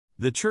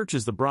The church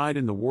is the bride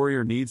and the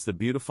warrior needs the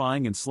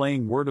beautifying and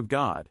slaying word of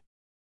God.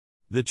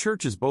 The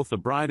church is both the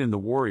bride and the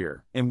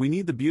warrior, and we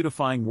need the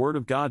beautifying word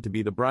of God to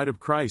be the bride of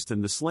Christ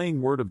and the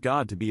slaying word of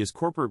God to be his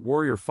corporate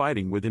warrior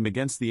fighting with him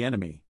against the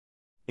enemy.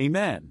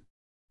 Amen.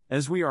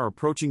 As we are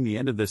approaching the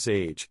end of this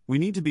age, we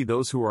need to be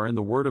those who are in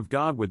the word of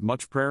God with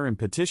much prayer and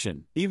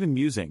petition, even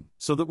musing,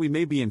 so that we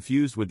may be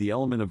infused with the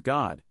element of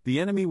God,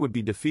 the enemy would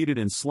be defeated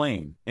and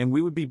slain, and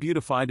we would be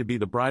beautified to be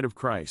the bride of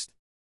Christ.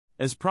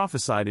 As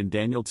prophesied in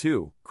Daniel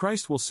 2,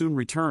 Christ will soon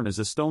return as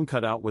a stone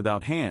cut out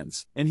without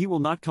hands, and he will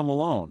not come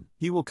alone,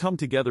 he will come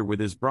together with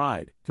his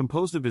bride,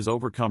 composed of his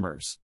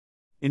overcomers.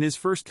 In his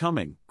first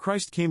coming,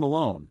 Christ came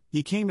alone,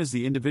 he came as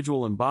the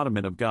individual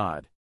embodiment of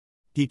God.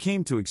 He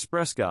came to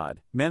express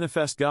God,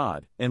 manifest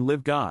God, and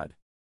live God.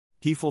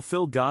 He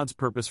fulfilled God's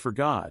purpose for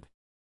God.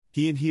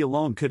 He and he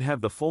alone could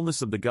have the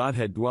fullness of the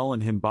Godhead dwell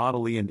in him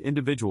bodily and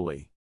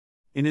individually.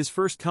 In his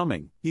first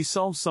coming, he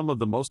solved some of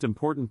the most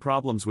important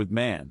problems with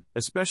man,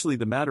 especially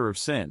the matter of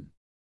sin.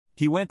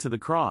 He went to the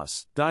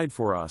cross, died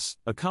for us,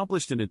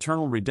 accomplished an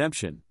eternal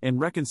redemption,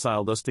 and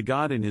reconciled us to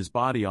God in his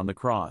body on the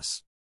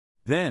cross.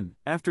 Then,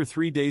 after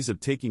 3 days of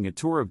taking a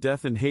tour of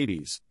death and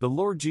Hades, the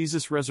Lord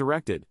Jesus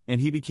resurrected,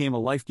 and he became a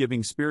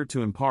life-giving spirit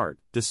to impart,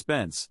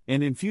 dispense,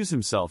 and infuse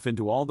himself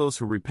into all those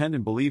who repent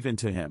and believe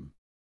into him.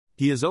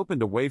 He has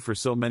opened a way for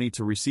so many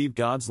to receive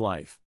God's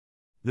life.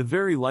 The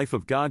very life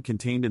of God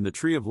contained in the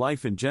tree of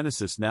life in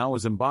Genesis now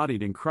is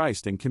embodied in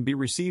Christ and can be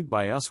received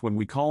by us when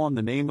we call on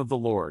the name of the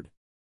Lord.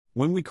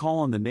 When we call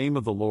on the name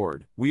of the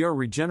Lord, we are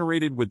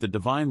regenerated with the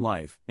divine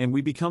life, and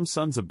we become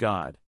sons of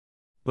God.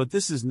 But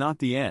this is not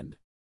the end.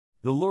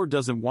 The Lord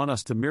doesn't want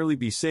us to merely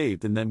be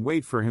saved and then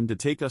wait for him to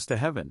take us to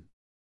heaven.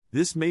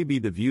 This may be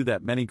the view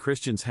that many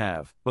Christians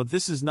have, but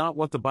this is not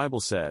what the Bible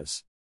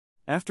says.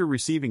 After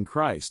receiving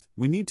Christ,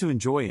 we need to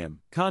enjoy him,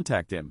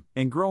 contact him,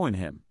 and grow in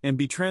him, and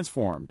be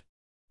transformed.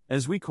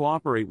 As we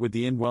cooperate with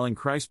the indwelling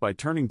Christ by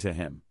turning to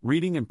him,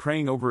 reading and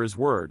praying over his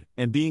word,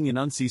 and being in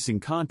unceasing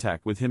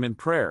contact with him in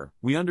prayer,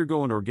 we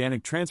undergo an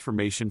organic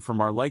transformation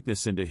from our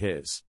likeness into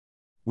his.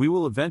 We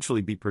will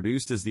eventually be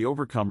produced as the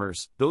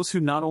overcomers, those who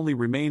not only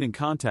remain in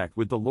contact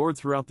with the Lord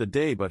throughout the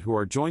day but who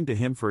are joined to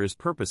him for his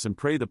purpose and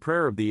pray the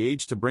prayer of the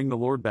age to bring the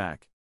Lord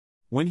back.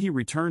 When he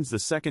returns the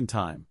second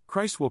time,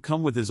 Christ will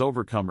come with his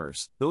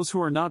overcomers, those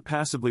who are not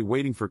passively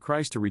waiting for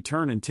Christ to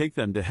return and take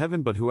them to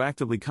heaven but who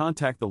actively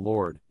contact the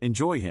Lord,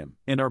 enjoy him,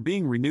 and are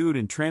being renewed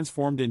and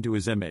transformed into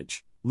his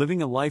image,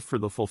 living a life for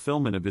the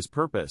fulfillment of his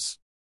purpose.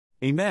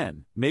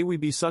 Amen. May we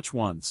be such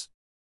ones.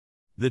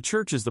 The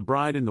church is the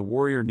bride and the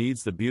warrior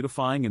needs the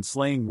beautifying and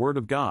slaying word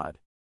of God.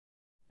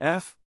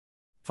 F.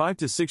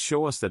 5-6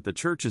 show us that the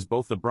church is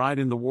both the bride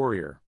and the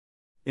warrior.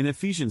 In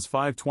Ephesians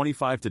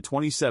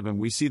 5:25-27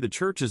 we see the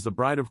church as the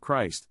bride of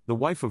Christ, the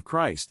wife of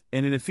Christ,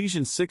 and in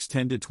Ephesians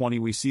 6:10-20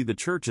 we see the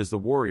church as the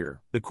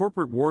warrior, the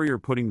corporate warrior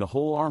putting the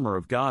whole armor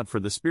of God for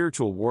the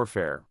spiritual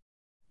warfare.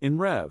 In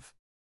Rev.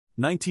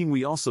 19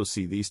 we also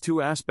see these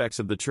two aspects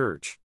of the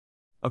church.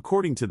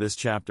 According to this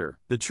chapter,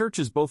 the church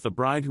is both the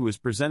bride who is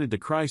presented to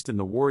Christ and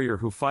the warrior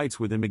who fights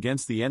with him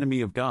against the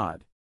enemy of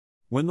God.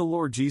 When the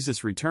Lord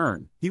Jesus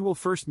returns, he will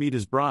first meet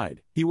his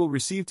bride, he will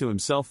receive to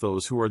himself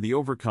those who are the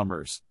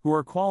overcomers, who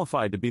are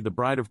qualified to be the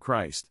bride of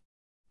Christ.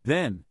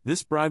 Then,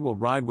 this bride will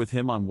ride with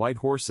him on white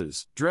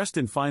horses, dressed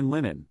in fine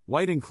linen,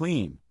 white and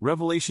clean,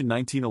 Revelation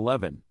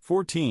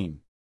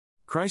 19:11-14.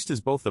 Christ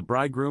is both the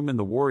bridegroom and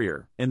the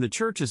warrior, and the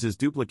church as his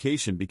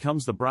duplication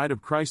becomes the bride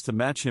of Christ to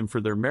match him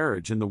for their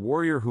marriage and the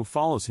warrior who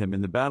follows him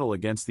in the battle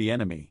against the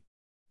enemy.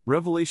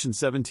 Revelation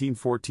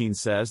 17:14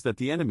 says that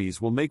the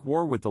enemies will make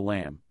war with the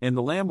Lamb, and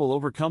the Lamb will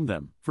overcome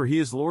them, for he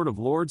is Lord of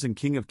lords and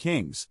King of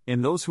kings,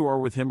 and those who are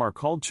with him are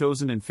called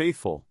chosen and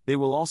faithful, they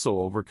will also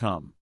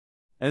overcome.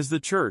 As the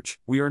church,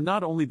 we are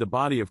not only the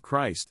body of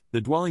Christ,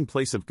 the dwelling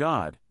place of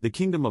God, the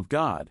kingdom of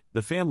God,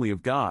 the family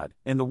of God,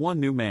 and the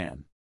one new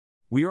man.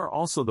 We are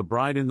also the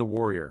bride and the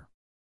warrior.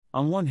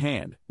 On one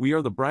hand, we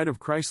are the bride of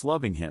Christ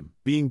loving him,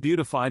 being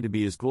beautified to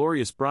be his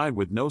glorious bride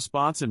with no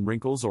spots and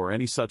wrinkles or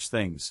any such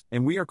things,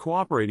 and we are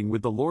cooperating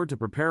with the Lord to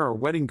prepare our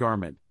wedding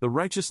garment, the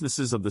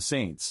righteousnesses of the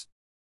saints.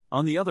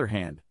 On the other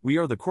hand, we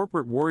are the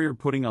corporate warrior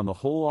putting on the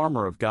whole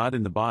armor of God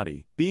in the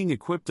body, being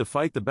equipped to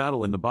fight the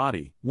battle in the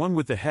body, one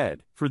with the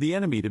head, for the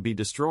enemy to be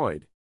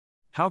destroyed.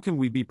 How can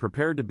we be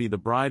prepared to be the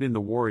bride and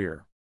the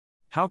warrior?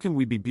 How can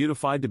we be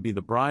beautified to be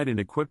the bride and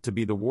equipped to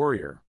be the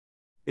warrior?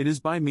 It is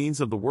by means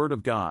of the Word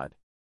of God.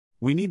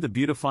 We need the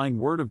beautifying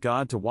Word of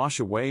God to wash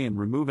away and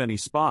remove any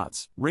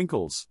spots,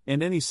 wrinkles,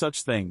 and any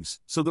such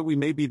things, so that we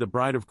may be the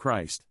bride of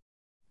Christ.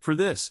 For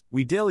this,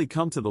 we daily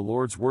come to the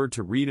Lord's Word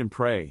to read and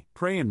pray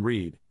and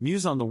read,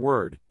 muse on the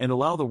Word, and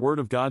allow the Word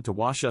of God to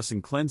wash us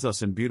and cleanse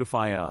us and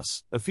beautify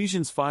us.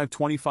 Ephesians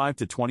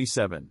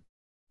 5:25-27.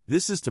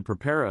 This is to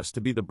prepare us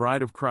to be the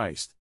bride of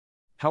Christ.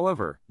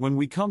 However, when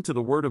we come to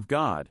the Word of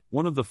God,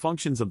 one of the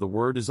functions of the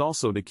Word is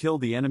also to kill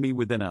the enemy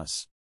within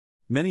us.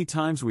 Many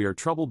times we are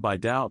troubled by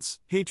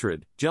doubts,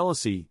 hatred,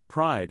 jealousy,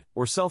 pride,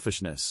 or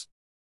selfishness.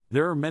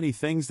 There are many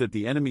things that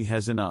the enemy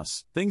has in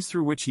us, things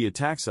through which he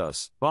attacks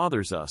us,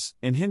 bothers us,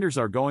 and hinders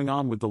our going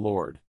on with the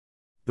Lord.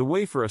 The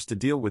way for us to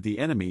deal with the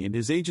enemy and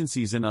his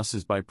agencies in us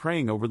is by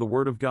praying over the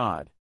Word of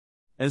God.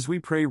 As we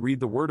read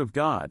the Word of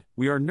God,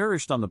 we are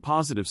nourished on the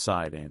positive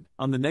side, and,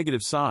 on the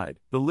negative side,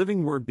 the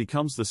living Word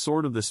becomes the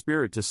sword of the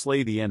Spirit to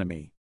slay the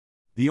enemy.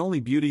 The only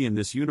beauty in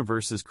this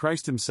universe is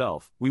Christ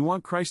Himself. We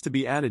want Christ to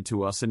be added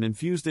to us and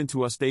infused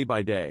into us day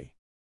by day.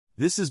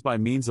 This is by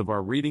means of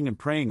our reading and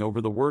praying over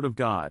the Word of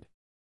God.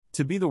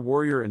 To be the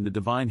warrior in the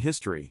divine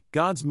history,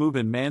 God's move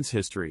in man's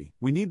history,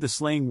 we need the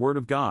slaying Word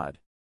of God.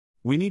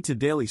 We need to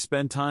daily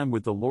spend time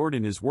with the Lord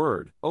in His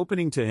Word,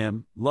 opening to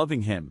Him,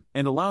 loving Him,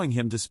 and allowing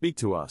Him to speak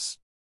to us.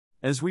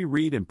 As we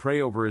read and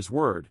pray over His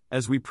Word,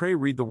 as we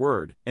read the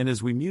Word, and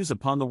as we muse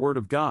upon the Word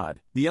of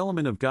God, the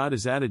element of God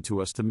is added to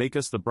us to make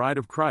us the bride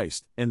of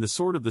Christ, and the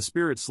sword of the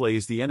Spirit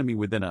slays the enemy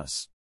within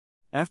us.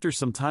 After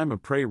some time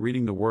of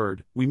reading the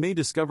Word, we may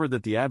discover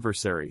that the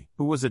adversary,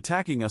 who was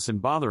attacking us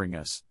and bothering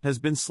us, has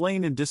been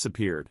slain and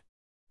disappeared.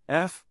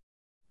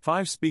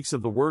 5 speaks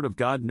of the Word of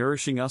God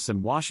nourishing us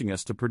and washing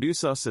us to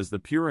produce us as the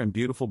pure and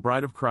beautiful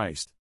bride of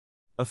Christ.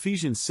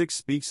 Ephesians 6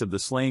 speaks of the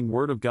slaying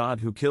Word of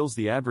God who kills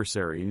the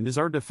adversary and is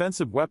our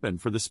defensive weapon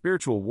for the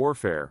spiritual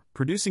warfare,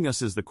 producing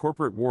us as the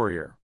corporate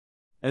warrior.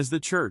 As the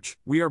church,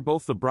 we are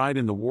both the bride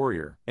and the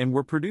warrior, and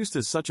we're produced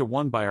as such a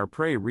one by our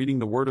reading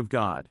the Word of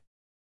God.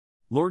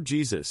 Lord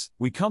Jesus,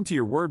 we come to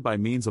your Word by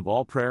means of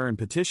all prayer and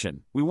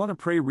petition. We want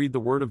to read the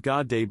Word of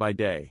God day by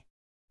day.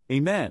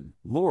 Amen.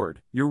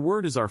 Lord, your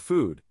Word is our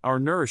food, our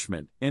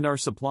nourishment, and our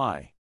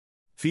supply.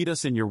 Feed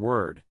us in your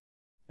Word.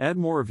 Add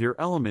more of your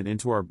element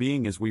into our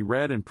being as we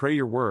read and pray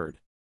your Word.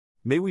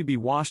 May we be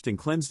washed and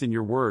cleansed in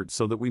your Word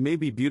so that we may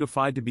be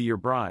beautified to be your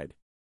bride.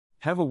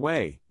 Have a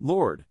way,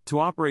 Lord, to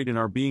operate in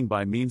our being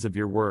by means of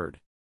your Word.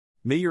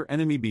 May your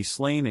enemy be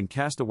slain and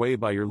cast away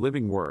by your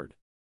living Word.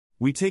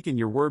 We take in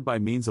your Word by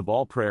means of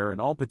all prayer and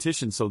all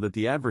petition so that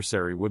the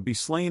adversary would be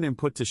slain and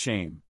put to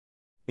shame.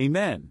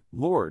 Amen.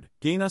 Lord,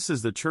 gain us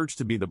as the church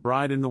to be the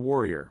bride and the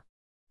warrior.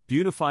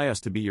 Beautify us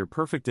to be your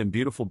perfect and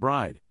beautiful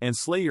bride, and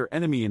slay your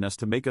enemy in us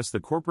to make us the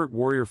corporate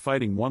warrior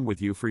fighting one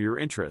with you for your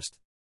interest.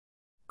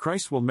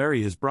 Christ will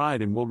marry his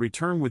bride and will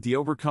return with the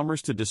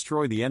overcomers to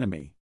destroy the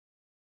enemy.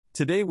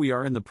 Today we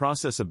are in the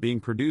process of being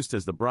produced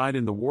as the bride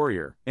and the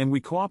warrior, and we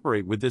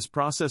cooperate with this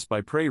process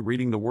by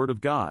reading the Word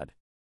of God.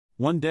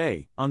 One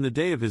day, on the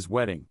day of his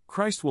wedding,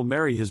 Christ will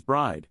marry his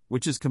bride,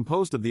 which is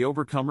composed of the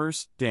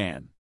overcomers.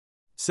 Dan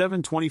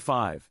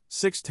 7:25,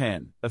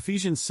 6:10,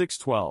 Ephesians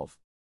 6:12.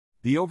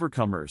 The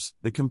overcomers,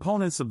 the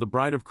components of the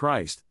bride of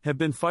Christ, have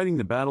been fighting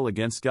the battle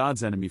against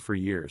God's enemy for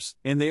years,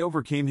 and they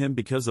overcame him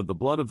because of the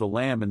blood of the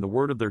Lamb and the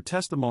word of their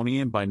testimony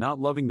and by not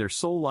loving their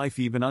soul life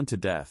even unto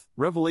death.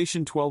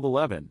 Revelation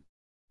 12:11.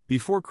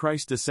 Before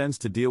Christ descends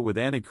to deal with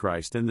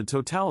Antichrist and the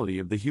totality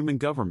of the human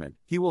government,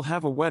 he will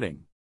have a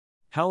wedding.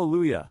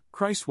 Hallelujah!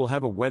 Christ will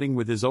have a wedding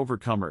with his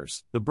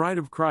overcomers, the bride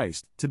of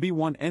Christ, to be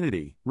one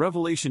entity.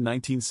 Revelation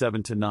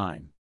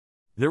 19:7-9.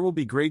 There will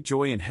be great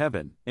joy in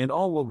heaven, and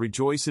all will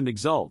rejoice and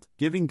exult,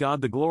 giving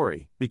God the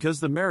glory, because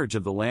the marriage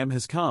of the Lamb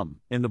has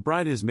come, and the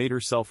bride has made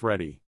herself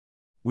ready.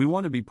 We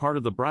want to be part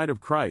of the bride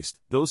of Christ,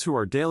 those who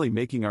are daily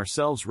making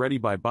ourselves ready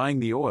by buying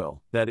the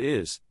oil, that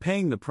is,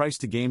 paying the price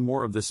to gain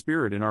more of the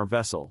Spirit in our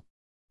vessel.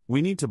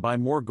 We need to buy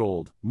more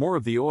gold, more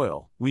of the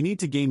oil. We need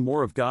to gain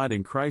more of God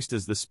in Christ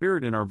as the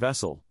Spirit in our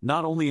vessel,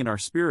 not only in our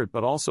spirit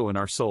but also in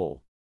our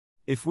soul.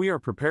 If we are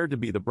prepared to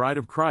be the bride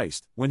of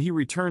Christ, when he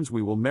returns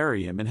we will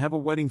marry him and have a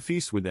wedding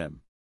feast with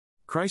him.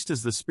 Christ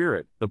as the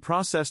Spirit, the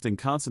processed and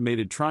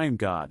consummated triune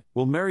God,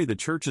 will marry the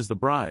church as the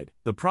bride,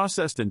 the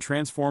processed and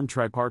transformed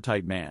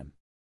tripartite man.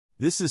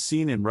 This is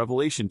seen in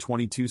Revelation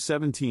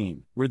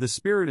 22:17, where the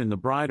Spirit and the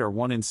bride are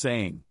one in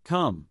saying,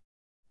 "Come."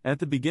 At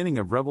the beginning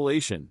of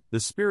Revelation, the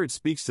Spirit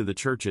speaks to the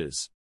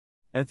churches.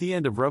 At the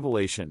end of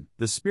Revelation,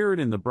 the Spirit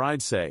and the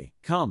bride say,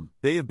 "Come."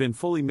 They have been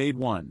fully made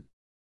one.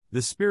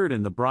 The Spirit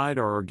and the bride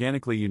are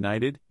organically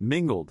united,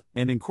 mingled,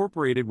 and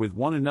incorporated with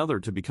one another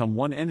to become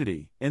one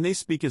entity, and they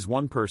speak as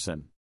one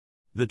person.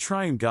 The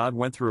triune God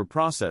went through a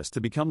process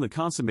to become the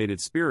consummated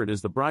Spirit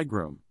as the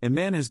bridegroom, and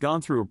man has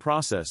gone through a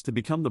process to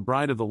become the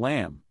bride of the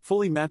Lamb,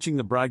 fully matching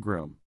the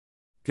bridegroom.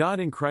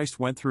 God in Christ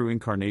went through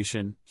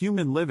incarnation,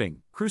 human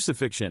living,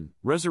 crucifixion,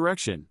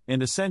 resurrection,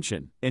 and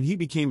ascension, and he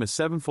became a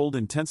sevenfold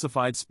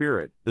intensified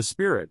Spirit, the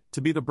Spirit,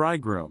 to be the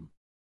bridegroom.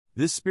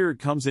 This Spirit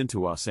comes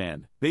into us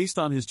and, based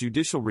on his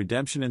judicial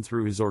redemption and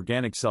through his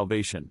organic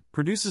salvation,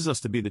 produces us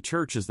to be the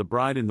church as the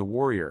bride and the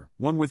warrior,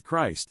 one with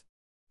Christ.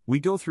 We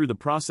go through the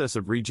process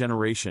of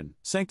regeneration,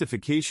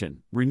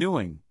 sanctification,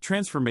 renewing,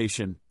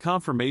 transformation,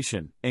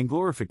 confirmation, and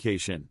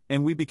glorification,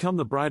 and we become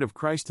the bride of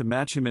Christ to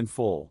match him in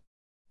full.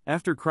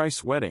 After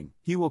Christ's wedding,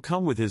 he will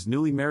come with his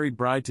newly married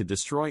bride to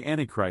destroy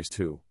Antichrist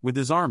who, with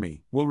his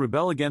army, will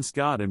rebel against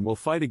God and will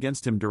fight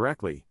against him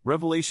directly.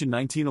 Revelation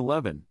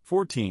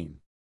 19:11-14.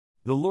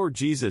 The Lord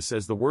Jesus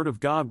as the Word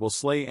of God will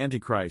slay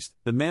Antichrist,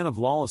 the man of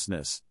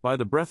lawlessness, by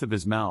the breath of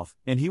his mouth,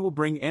 and he will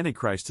bring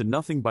Antichrist to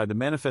nothing by the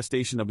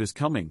manifestation of his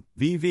coming.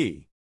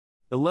 VV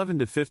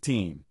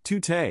 11-15, 2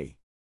 Te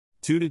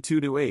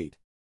 2-2-8.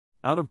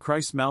 Out of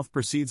Christ's mouth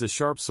proceeds a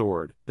sharp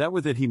sword, that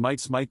with it he might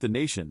smite the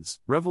nations.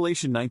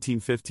 Revelation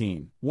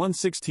 19:15,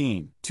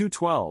 1:16,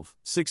 2:12,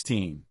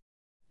 16.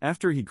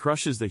 After he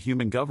crushes the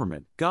human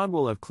government, God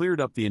will have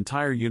cleared up the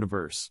entire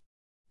universe.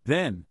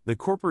 Then, the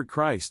corporate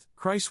Christ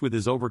with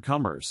his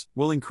overcomers,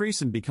 will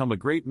increase and become a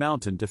great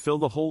mountain to fill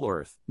the whole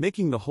earth,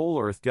 making the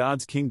whole earth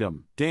God's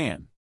kingdom.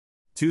 Dan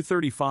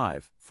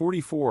 2:35,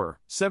 44,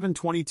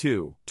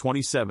 7:22,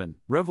 27,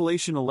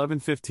 Revelation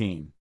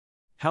 11:15.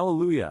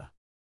 Hallelujah!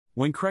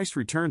 When Christ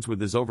returns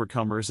with his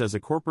overcomers as a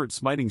corporate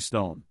smiting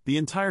stone, the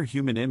entire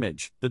human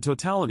image, the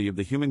totality of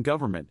the human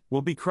government,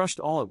 will be crushed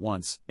all at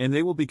once, and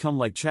they will become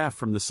like chaff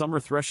from the summer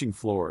threshing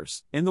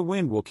floors, and the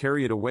wind will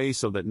carry it away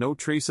so that no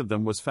trace of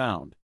them was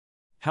found.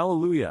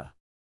 Hallelujah!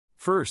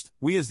 First,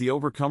 we as the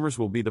overcomers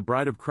will be the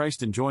bride of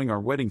Christ enjoying our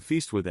wedding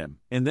feast with him,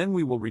 and then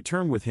we will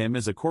return with him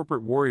as a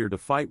corporate warrior to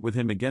fight with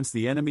him against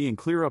the enemy and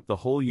clear up the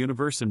whole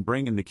universe and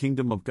bring in the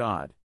kingdom of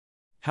God.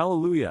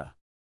 Hallelujah!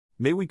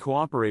 May we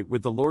cooperate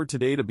with the Lord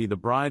today to be the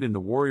bride and the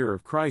warrior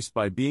of Christ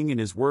by being in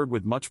his word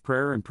with much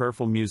prayer and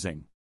prayerful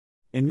musing.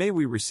 And may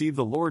we receive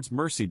the Lord's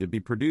mercy to be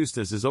produced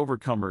as his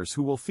overcomers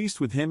who will feast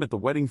with him at the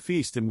wedding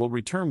feast and will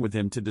return with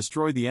him to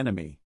destroy the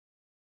enemy.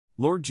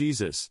 Lord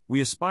Jesus,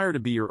 we aspire to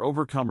be your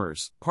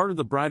overcomers, part of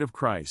the bride of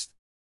Christ.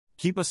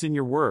 Keep us in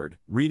your word,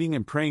 reading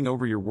and praying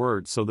over your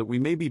word so that we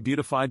may be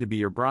beautified to be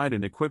your bride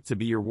and equipped to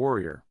be your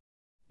warrior.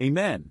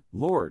 Amen.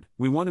 Lord,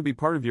 we want to be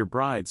part of your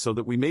bride so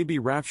that we may be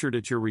raptured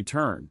at your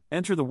return,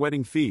 enter the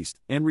wedding feast,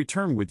 and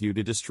return with you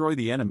to destroy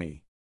the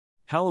enemy.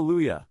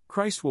 Hallelujah!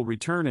 Christ will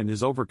return and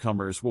his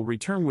overcomers will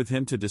return with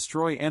him to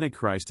destroy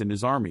Antichrist and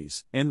his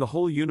armies, and the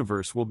whole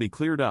universe will be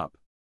cleared up.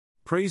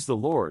 Praise the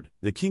Lord,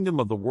 the kingdom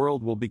of the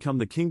world will become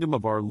the kingdom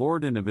of our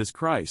Lord and of his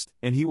Christ,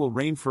 and he will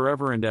reign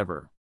forever and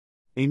ever.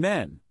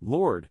 Amen.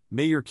 Lord,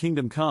 may your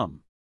kingdom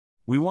come.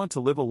 We want to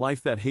live a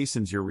life that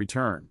hastens your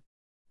return.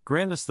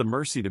 Grant us the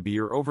mercy to be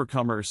your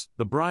overcomers,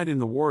 the bride and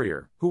the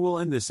warrior, who will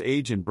end this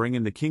age and bring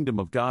in the kingdom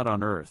of God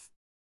on earth.